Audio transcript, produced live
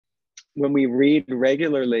when we read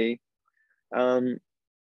regularly,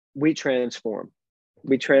 we transform.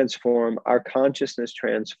 We transform. Our consciousness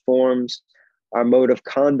transforms. Our mode of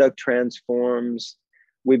conduct transforms.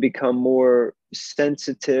 We become more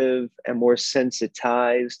sensitive and more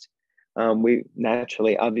sensitized. We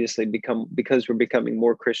naturally, obviously, become, because we're becoming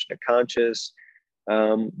more Krishna conscious,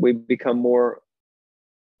 we become more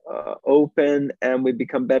open, and we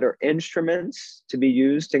become better instruments to be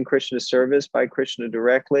used in Krishna service by Krishna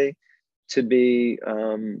directly, to be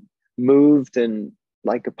moved and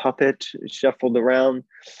like a puppet shuffled around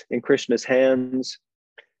in Krishna's hands.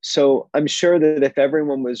 So I'm sure that if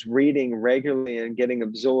everyone was reading regularly and getting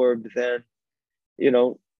absorbed, then,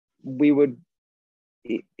 we would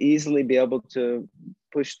easily be able to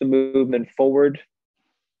push the movement forward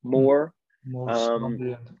more. More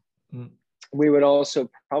strongly. We would also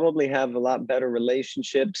probably have a lot better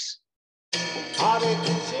relationships. Hare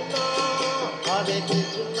Krishna, Hare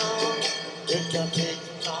Krishna, Krishna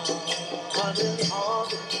Krishna, Hare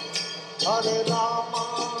Hare, Hare Rama,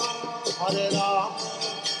 Hare Rama,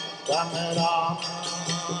 Rama Rama,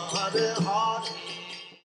 Hare Hare.